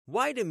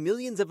Why do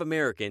millions of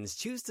Americans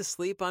choose to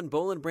sleep on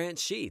Boll & Branch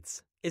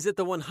sheets? Is it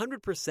the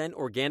 100%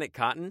 organic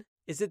cotton?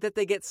 Is it that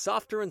they get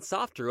softer and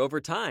softer over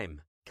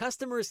time?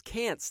 Customers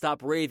can't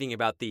stop raving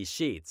about these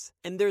sheets,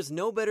 and there's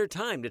no better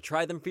time to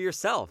try them for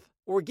yourself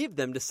or give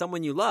them to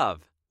someone you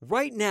love.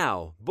 Right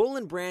now,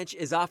 Boll & Branch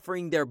is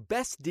offering their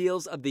best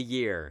deals of the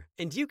year,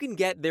 and you can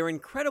get their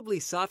incredibly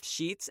soft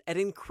sheets at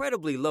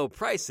incredibly low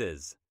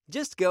prices.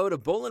 Just go to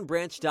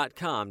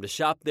bollandbranch.com to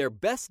shop their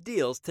best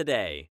deals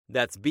today.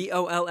 That's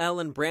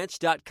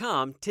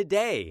BOLLandbranch.com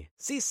today.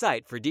 See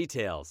site for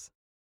details.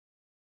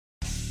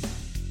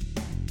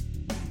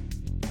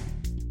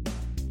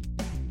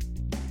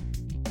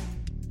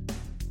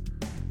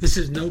 This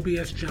is No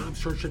BS Job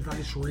Search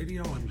Advice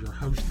Radio. I'm your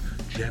host,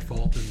 Jeff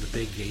Altman, the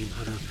Big Game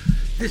Hunter.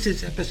 This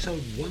is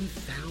episode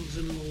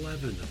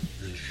 1011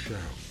 of this show.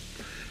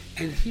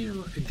 And here,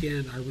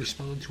 again, I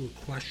respond to a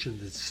question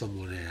that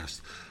someone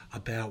asked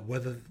about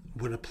whether,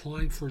 when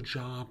applying for a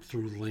job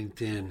through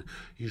LinkedIn,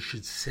 you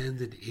should send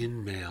an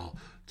in-mail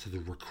to the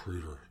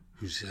recruiter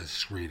who's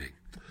screening.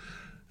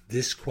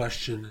 This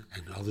question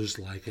and others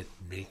like it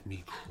make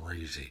me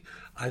crazy.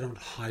 I don't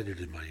hide it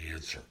in my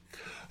answer.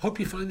 Hope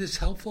you find this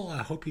helpful.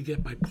 I hope you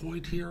get my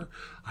point here.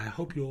 I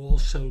hope you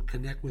also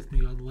connect with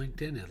me on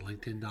LinkedIn at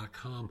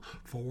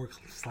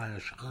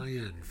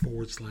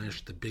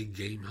linkedin.com/IN/the Big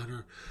Game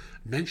Hunter.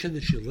 Mention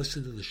that you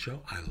listen to the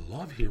show. I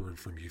love hearing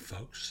from you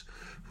folks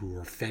who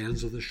are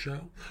fans of the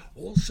show.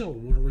 Also, I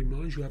want to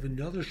remind you I have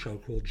another show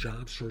called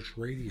Job Search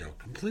Radio.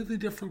 Completely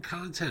different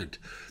content.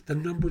 The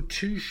number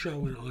 2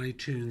 show in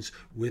iTunes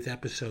with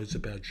episodes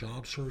about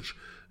job search.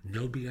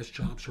 No BS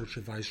Job Search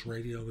Advice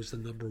Radio is the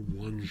number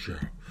 1 show.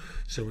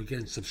 So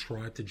again,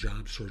 subscribe to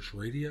Job Search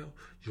Radio.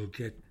 You'll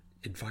get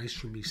advice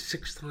from me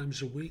 6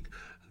 times a week.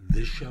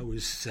 This show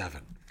is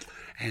 7.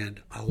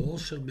 And I'll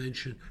also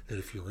mention that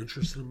if you're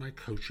interested in my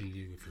coaching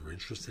you, if you're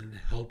interested in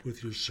help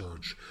with your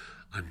search,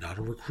 I'm not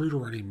a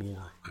recruiter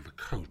anymore. I'm a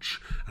coach,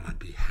 and I'd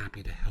be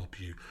happy to help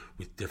you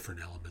with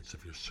different elements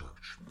of your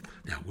search.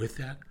 Now, with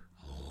that,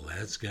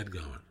 let's get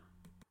going.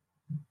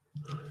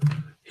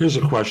 Here's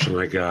a question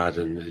I got,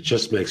 and it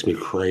just makes me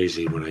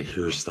crazy when I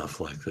hear stuff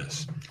like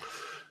this.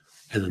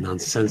 And the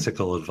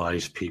nonsensical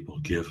advice people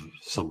give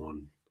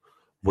someone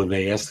when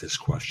they ask this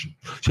question.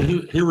 So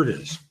here it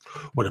is.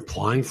 When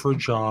applying for a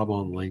job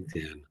on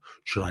LinkedIn,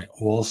 should I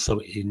also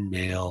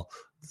in-mail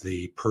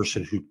the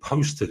person who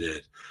posted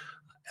it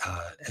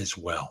as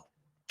well?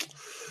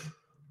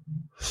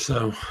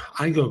 So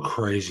I go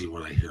crazy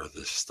when I hear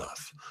this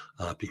stuff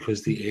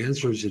because the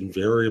answers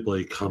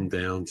invariably come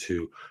down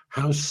to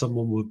how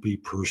someone would be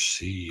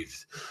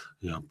perceived,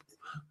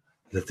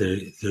 that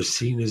they're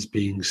seen as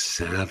being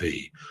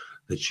savvy,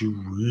 that you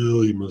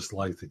really must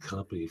like the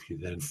company if you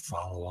then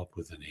follow up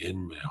with an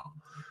in-mail.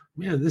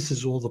 Man, this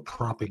is all the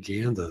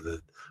propaganda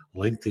that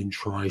LinkedIn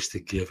tries to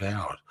give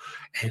out,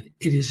 and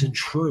it isn't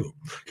true.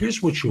 Here's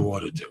what you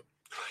ought to do.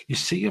 You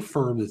see a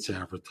firm that's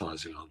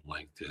advertising on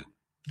LinkedIn.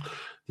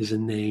 There's a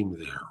name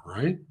there,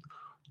 right?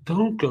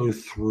 Don't go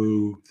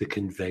through the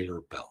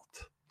conveyor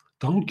belt.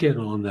 Don't get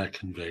on that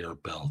conveyor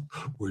belt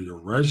where your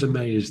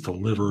resume is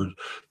delivered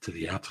to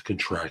the applicant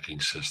tracking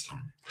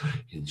system.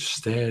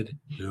 Instead,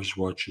 here's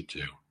what you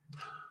do.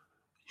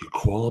 You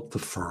call up the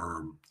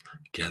firm,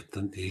 get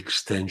the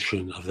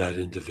extension of that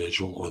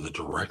individual or the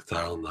direct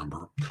dial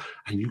number,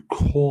 and you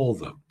call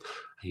them.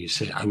 And you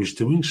say, I was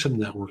doing some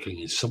networking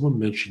and someone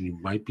mentioned you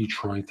might be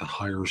trying to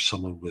hire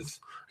someone with,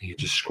 and you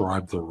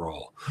describe the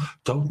role.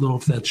 Don't know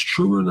if that's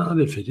true or not.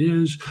 If it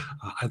is,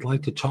 I'd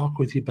like to talk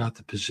with you about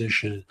the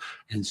position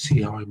and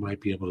see how I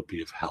might be able to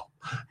be of help.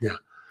 Now,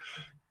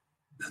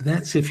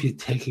 that's if you're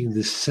taking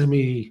the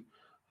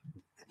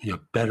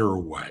better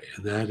way.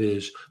 And that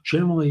is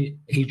generally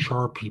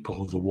HR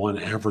people are the one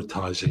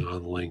advertising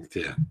on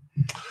LinkedIn.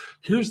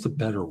 Here's the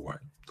better way.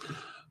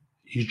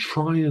 You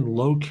try and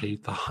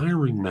locate the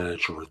hiring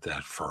manager at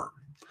that firm.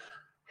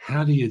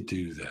 How do you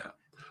do that?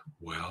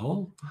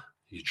 Well,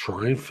 you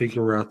try and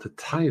figure out the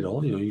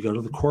title. You go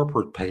to the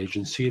corporate page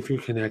and see if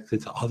you're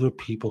connected to other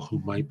people who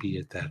might be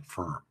at that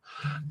firm.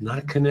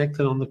 Not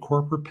connected on the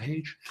corporate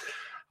page?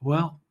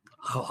 Well,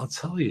 I'll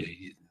tell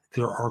you,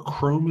 there are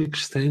Chrome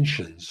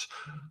extensions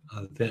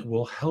that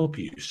will help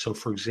you. So,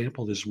 for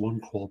example, there's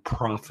one called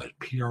Prophet,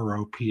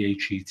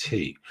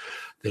 Prophet,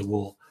 that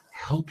will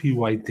help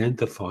you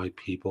identify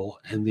people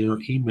and their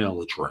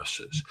email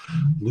addresses.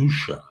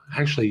 Lucia,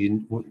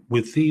 actually,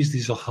 with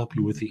these will help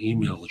you with the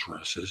email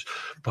addresses.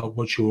 But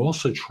what you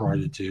also try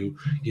to do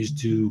is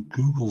do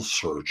Google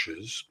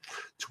searches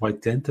to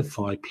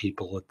identify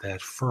people at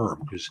that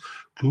firm, because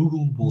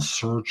Google will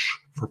search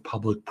for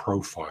public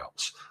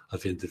profiles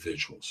of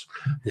individuals.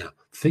 Now,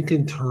 think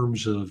in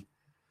terms of,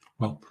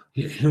 well,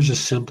 here's a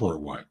simpler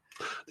way.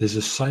 There's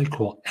a site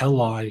called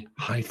li-usa.info.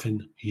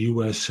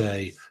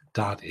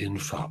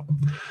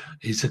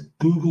 It's a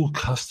Google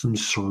custom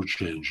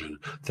search engine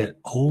that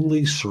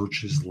only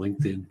searches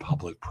LinkedIn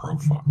public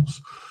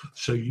profiles.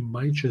 So you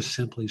might just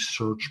simply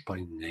search by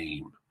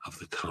name of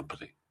the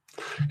company.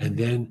 and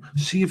then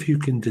see if you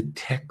can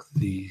detect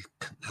the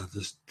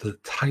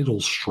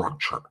title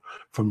structure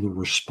from the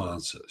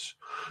responses.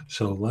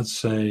 So let's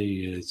say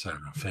it's, I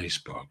don't know,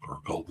 Facebook or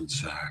Goldman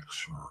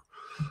Sachs or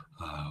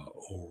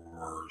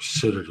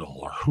Citadel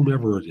or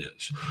whomever it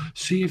is.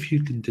 See if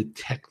you can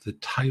detect the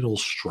title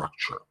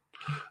structure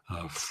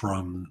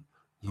from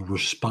the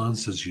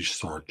responses you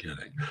start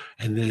getting.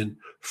 And then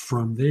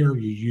from there,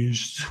 you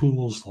use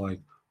tools like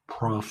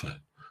Prophet,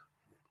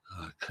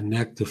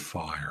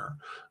 Connectifier,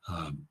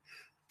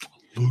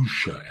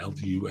 Lusha,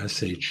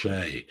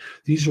 Lusha.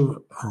 These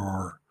are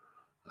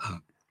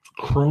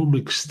Chrome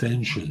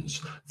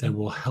extensions that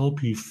will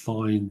help you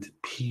find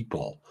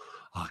people.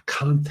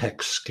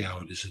 Context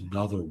Scout is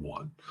another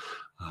one.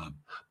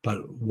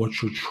 But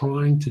what you're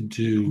trying to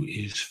do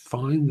is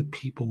find the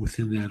people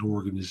within that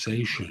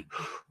organization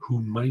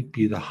who might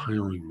be the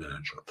hiring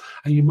manager.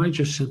 And you might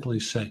just simply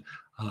say,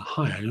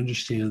 hi, I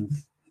understand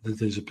that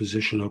there's a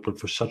position open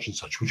for such and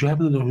such. Would you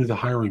happen to know who the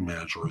hiring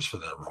manager is for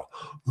that role?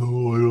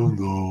 No, I don't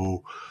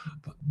know.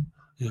 But,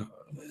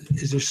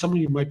 is there someone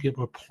you might be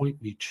able to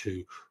point me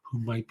to who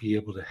might be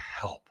able to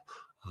help,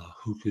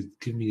 who could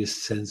give me a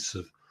sense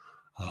of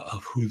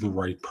who the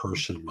right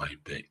person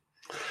might be?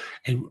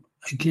 And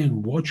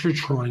again, what you're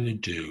trying to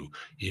do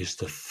is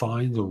to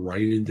find the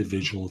right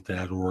individual at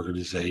that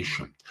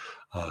organization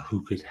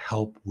who could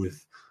help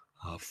with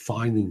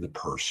finding the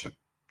person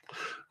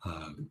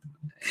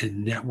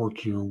and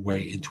networking your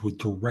way into a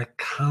direct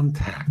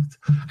contact.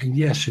 And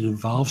yes, it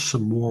involves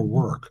some more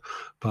work,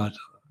 but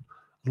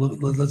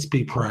let's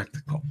be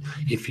practical.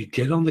 If you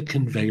get on the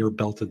conveyor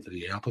belt into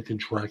the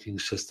applicant tracking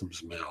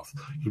system's mouth,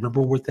 you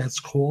remember what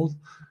that's called?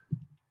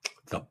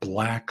 The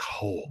black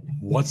hole.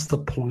 What's the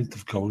point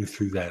of going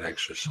through that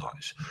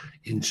exercise?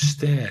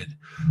 Instead,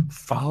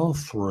 follow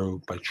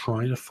through by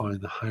trying to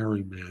find the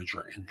hiring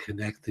manager and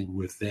connecting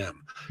with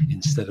them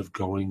instead of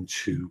going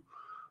to,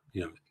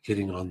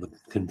 getting on the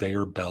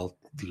conveyor belt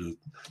to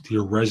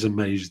your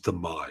resume's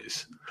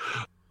demise.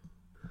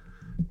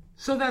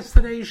 So that's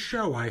today's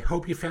show. I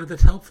hope you found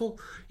it helpful.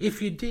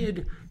 If you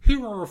did,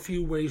 here are a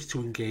few ways to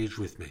engage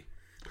with me.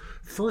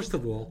 First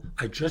of all,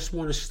 I just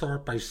want to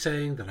start by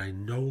saying that I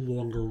no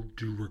longer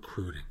do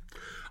recruiting.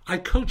 I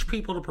coach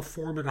people to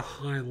perform at a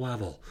high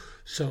level.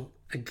 So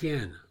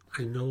again,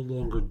 I no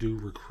longer do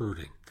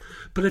recruiting.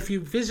 But if you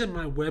visit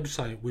my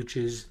website, which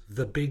is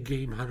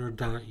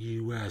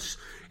thebiggamehunter.us,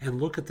 and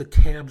look at the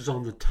tabs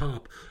on the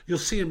top, you'll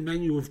see a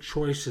menu of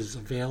choices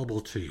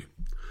available to you.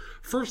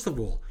 First of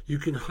all, you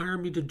can hire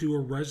me to do a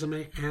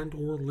resume and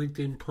or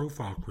LinkedIn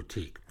profile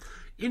critique,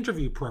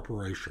 interview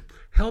preparation,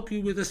 help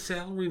you with a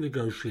salary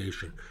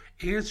negotiation,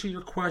 answer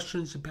your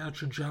questions about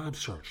your job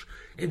search,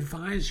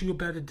 advise you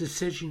about a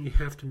decision you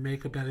have to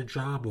make about a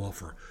job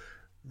offer.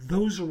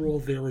 Those are all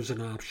there as an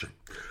option.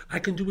 I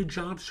can do a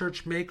job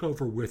search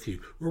makeover with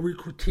you where we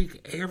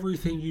critique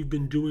everything you've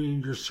been doing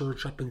in your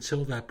search up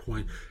until that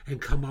point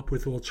and come up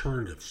with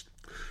alternatives.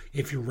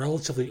 If you're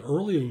relatively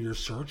early in your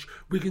search,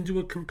 we can do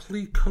a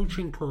complete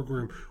coaching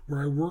program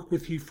where I work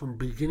with you from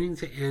beginning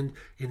to end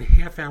in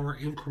half-hour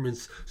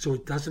increments so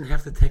it doesn't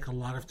have to take a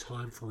lot of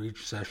time for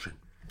each session.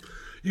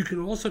 You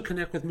can also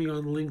connect with me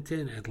on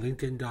LinkedIn at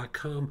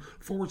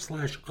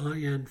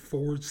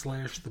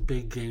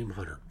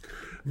linkedin.com/IN/thebiggamehunter.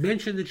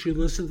 Mention that you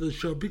listen to the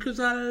show because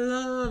I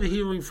love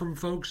hearing from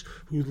folks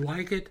who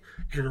like it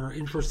and are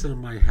interested in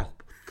my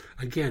help.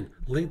 Again,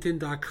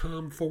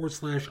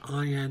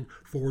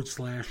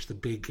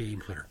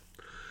 linkedin.com/IN/thebiggamehunter.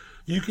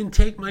 You can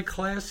take my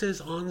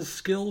classes on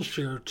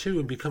Skillshare too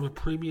and become a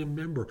premium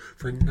member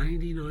for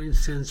 99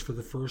 cents for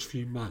the first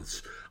few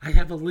months. I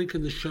have a link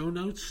in the show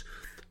notes.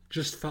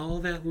 Just follow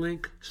that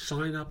link,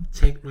 sign up,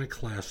 take my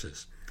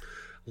classes.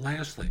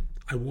 Lastly,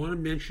 I want to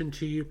mention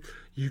to you,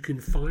 you can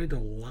find a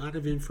lot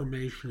of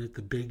information at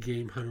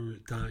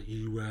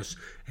thebiggamehunter.us,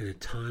 and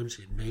at times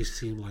it may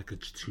seem like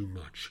it's too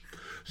much.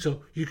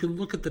 So you can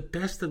look at the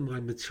best of my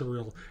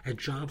material at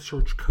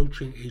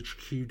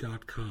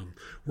JobSearchCoachingHQ.com,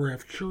 where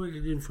I've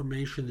curated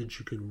information that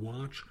you can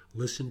watch,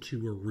 listen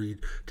to, or read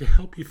to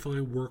help you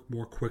find work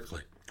more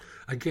quickly.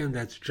 Again,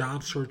 that's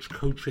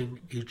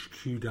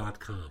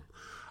JobSearchCoachingHQ.com.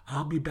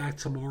 I'll be back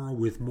tomorrow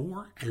with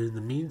more, and in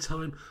the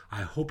meantime,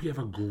 I hope you have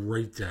a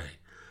great day.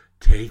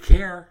 Take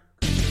care.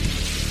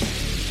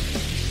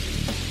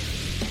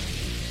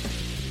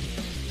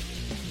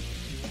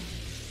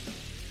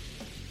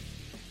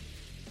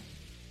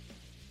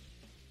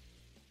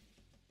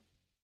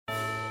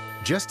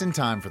 Just in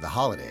time for the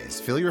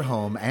holidays, fill your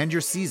home and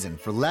your season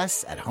for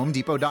less at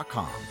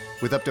HomeDepot.com.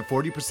 With up to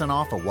 40%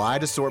 off a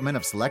wide assortment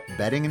of select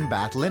bedding and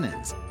bath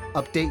linens.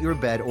 Update your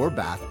bed or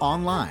bath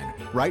online,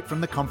 right from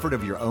the comfort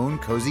of your own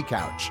cozy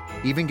couch.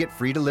 Even get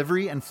free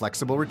delivery and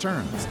flexible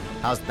returns.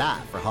 How's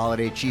that for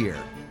holiday cheer?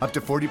 Up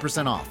to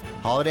 40% off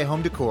holiday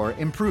home decor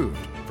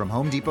improved from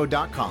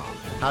HomeDepot.com.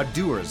 How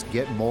doers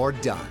get more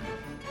done.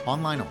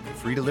 Online only.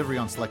 Free delivery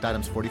on select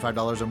items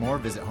 $45 or more.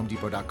 Visit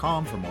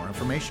HomeDepot.com for more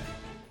information.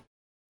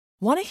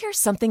 Want to hear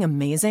something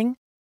amazing?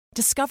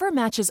 Discover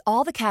matches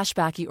all the cash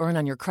back you earn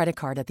on your credit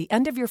card at the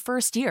end of your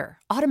first year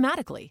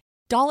automatically,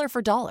 dollar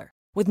for dollar.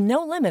 with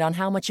no limit on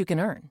how much you can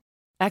earn.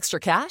 Extra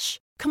cash?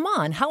 Come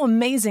on, how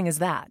amazing is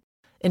that?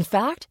 In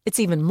fact, it's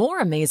even more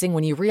amazing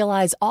when you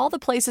realize all the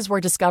places where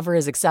Discover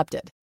is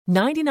accepted.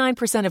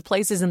 99% of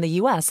places in the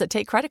U.S. that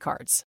take credit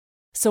cards.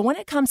 So when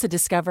it comes to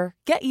Discover,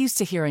 get used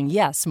to hearing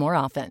yes more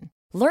often.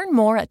 Learn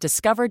more at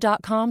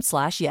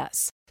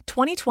discover.com/yes.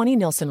 2020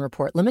 Nielsen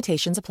Report.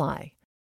 Limitations apply.